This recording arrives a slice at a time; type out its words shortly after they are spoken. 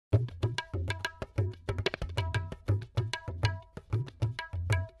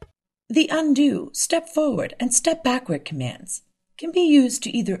The undo, step forward, and step backward commands can be used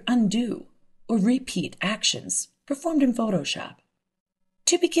to either undo or repeat actions performed in Photoshop.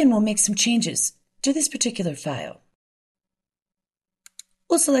 To begin, we'll make some changes to this particular file.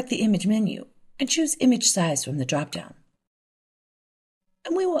 We'll select the image menu and choose image size from the dropdown.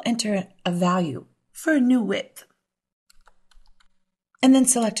 And we will enter a value for a new width. And then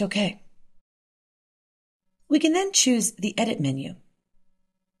select OK. We can then choose the Edit menu.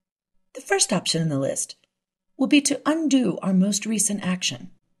 The first option in the list will be to undo our most recent action.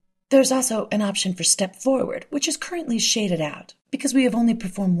 There's also an option for Step Forward, which is currently shaded out because we have only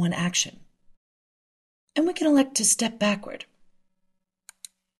performed one action. And we can elect to Step Backward.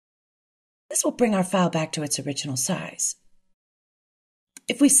 This will bring our file back to its original size.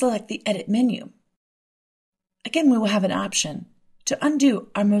 If we select the Edit menu, again we will have an option to undo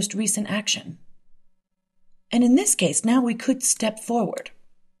our most recent action. And in this case, now we could step forward,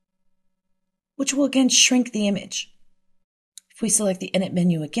 which will again shrink the image. If we select the Edit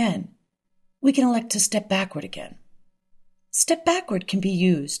menu again, we can elect to step backward again. Step backward can be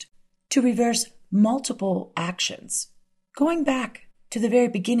used to reverse multiple actions, going back to the very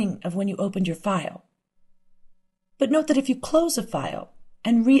beginning of when you opened your file. But note that if you close a file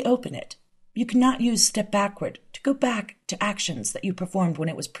and reopen it, you cannot use step backward to go back to actions that you performed when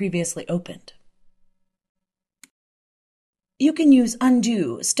it was previously opened. You can use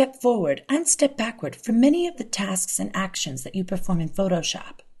undo, step forward, and step backward for many of the tasks and actions that you perform in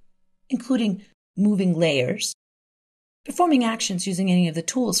Photoshop, including moving layers, performing actions using any of the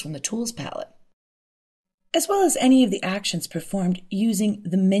tools from the Tools palette, as well as any of the actions performed using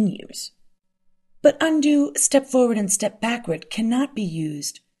the menus. But undo, step forward, and step backward cannot be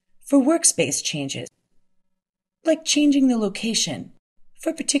used for workspace changes, like changing the location for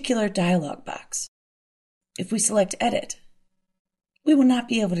a particular dialog box. If we select Edit, we will not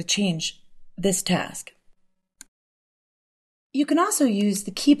be able to change this task. You can also use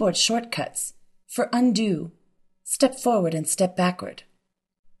the keyboard shortcuts for undo, step forward, and step backward.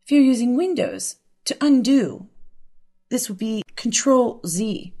 If you're using Windows, to undo, this would be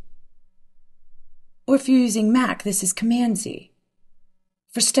Control-Z. Or if you're using Mac, this is Command-Z.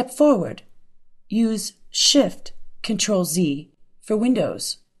 For step forward, use Shift-Control-Z for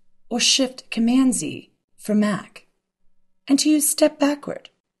Windows, or Shift-Command-Z for Mac. And to use step backward,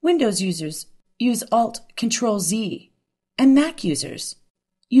 Windows users use Alt-Control-Z, and Mac users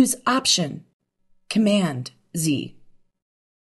use Option-Command-Z.